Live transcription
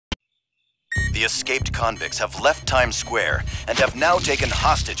The escaped convicts have left Times Square and have now taken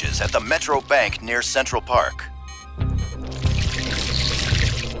hostages at the Metro Bank near Central Park.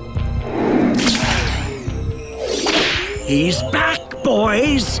 He's back,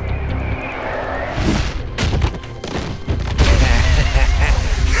 boys!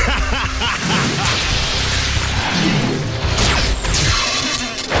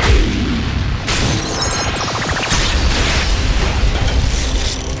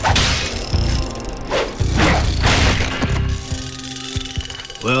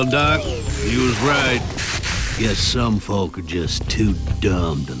 Well, Doc, he was right. Guess some folk are just too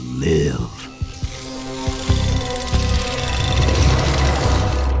dumb to live.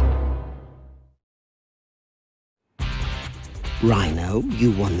 Rhino,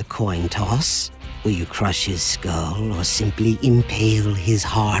 you won the coin toss. Will you crush his skull or simply impale his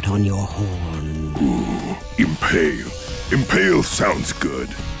heart on your horn? Ooh, impale. Impale sounds good.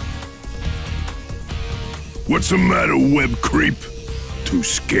 What's the matter, web creep? Too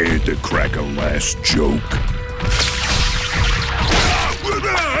scared to crack a last joke?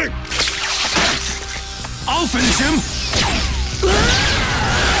 I'll finish him!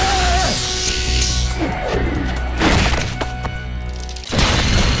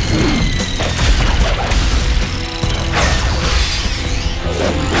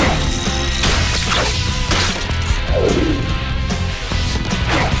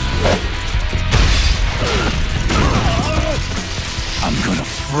 I'm gonna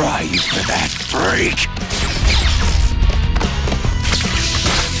fry you for that, freak!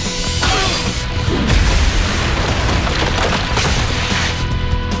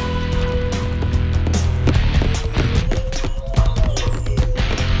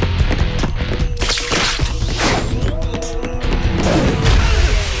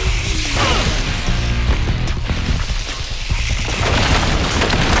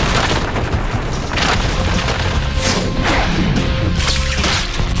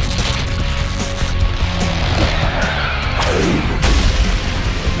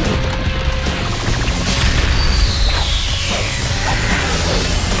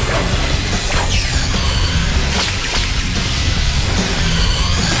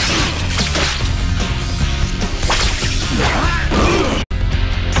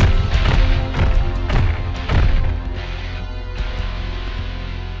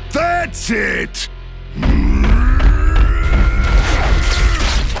 That's it!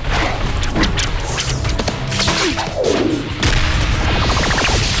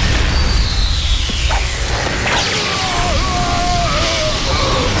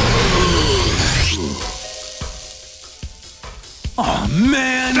 Oh,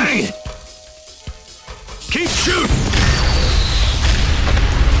 man! Dang it! Keep shooting!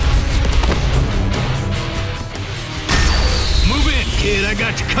 Move in, kid. I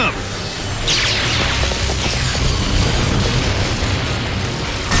got you covered.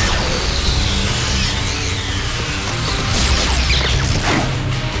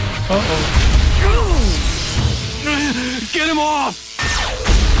 Uh-oh. Get him off!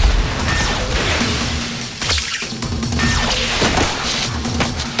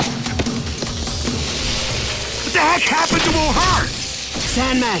 What the heck happened to O'Hart?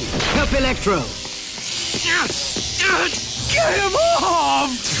 Sandman, help Electro. Get him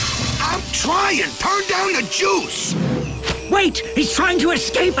off! I'm trying! Turn down the juice! Wait! He's trying to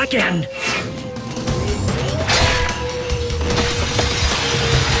escape again!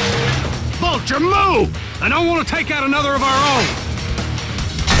 Vulture, move! I don't want to take out another of our own!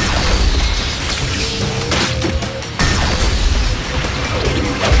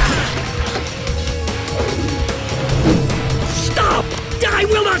 Stop! I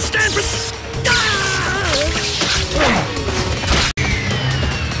will not stand for...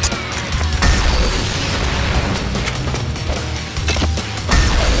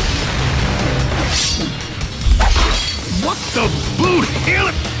 What the boot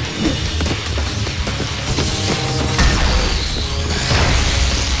hell?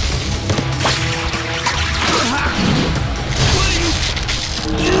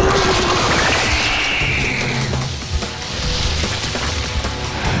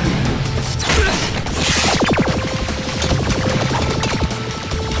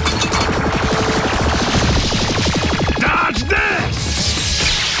 Dodge that!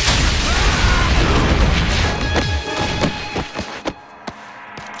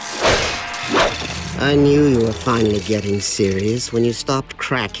 I knew you were finally getting serious when you stopped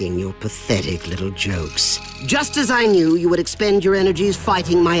cracking your pathetic little jokes. Just as I knew you would expend your energies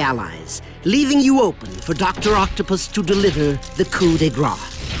fighting my allies, leaving you open for Dr. Octopus to deliver the coup de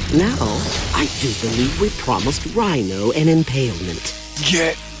grace. Now, I do believe we promised Rhino an impalement.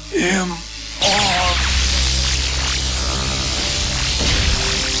 Get him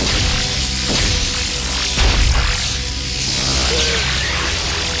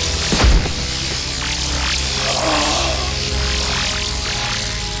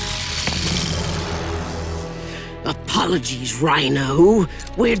Apologies, Rhino.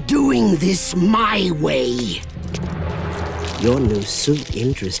 We're doing this my way. Your new suit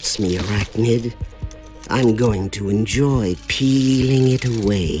interests me, Arachnid. I'm going to enjoy peeling it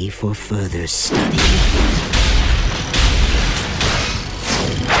away for further study.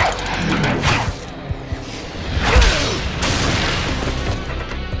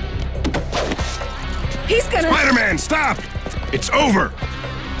 He's gonna... Spider-Man, stop! It's over!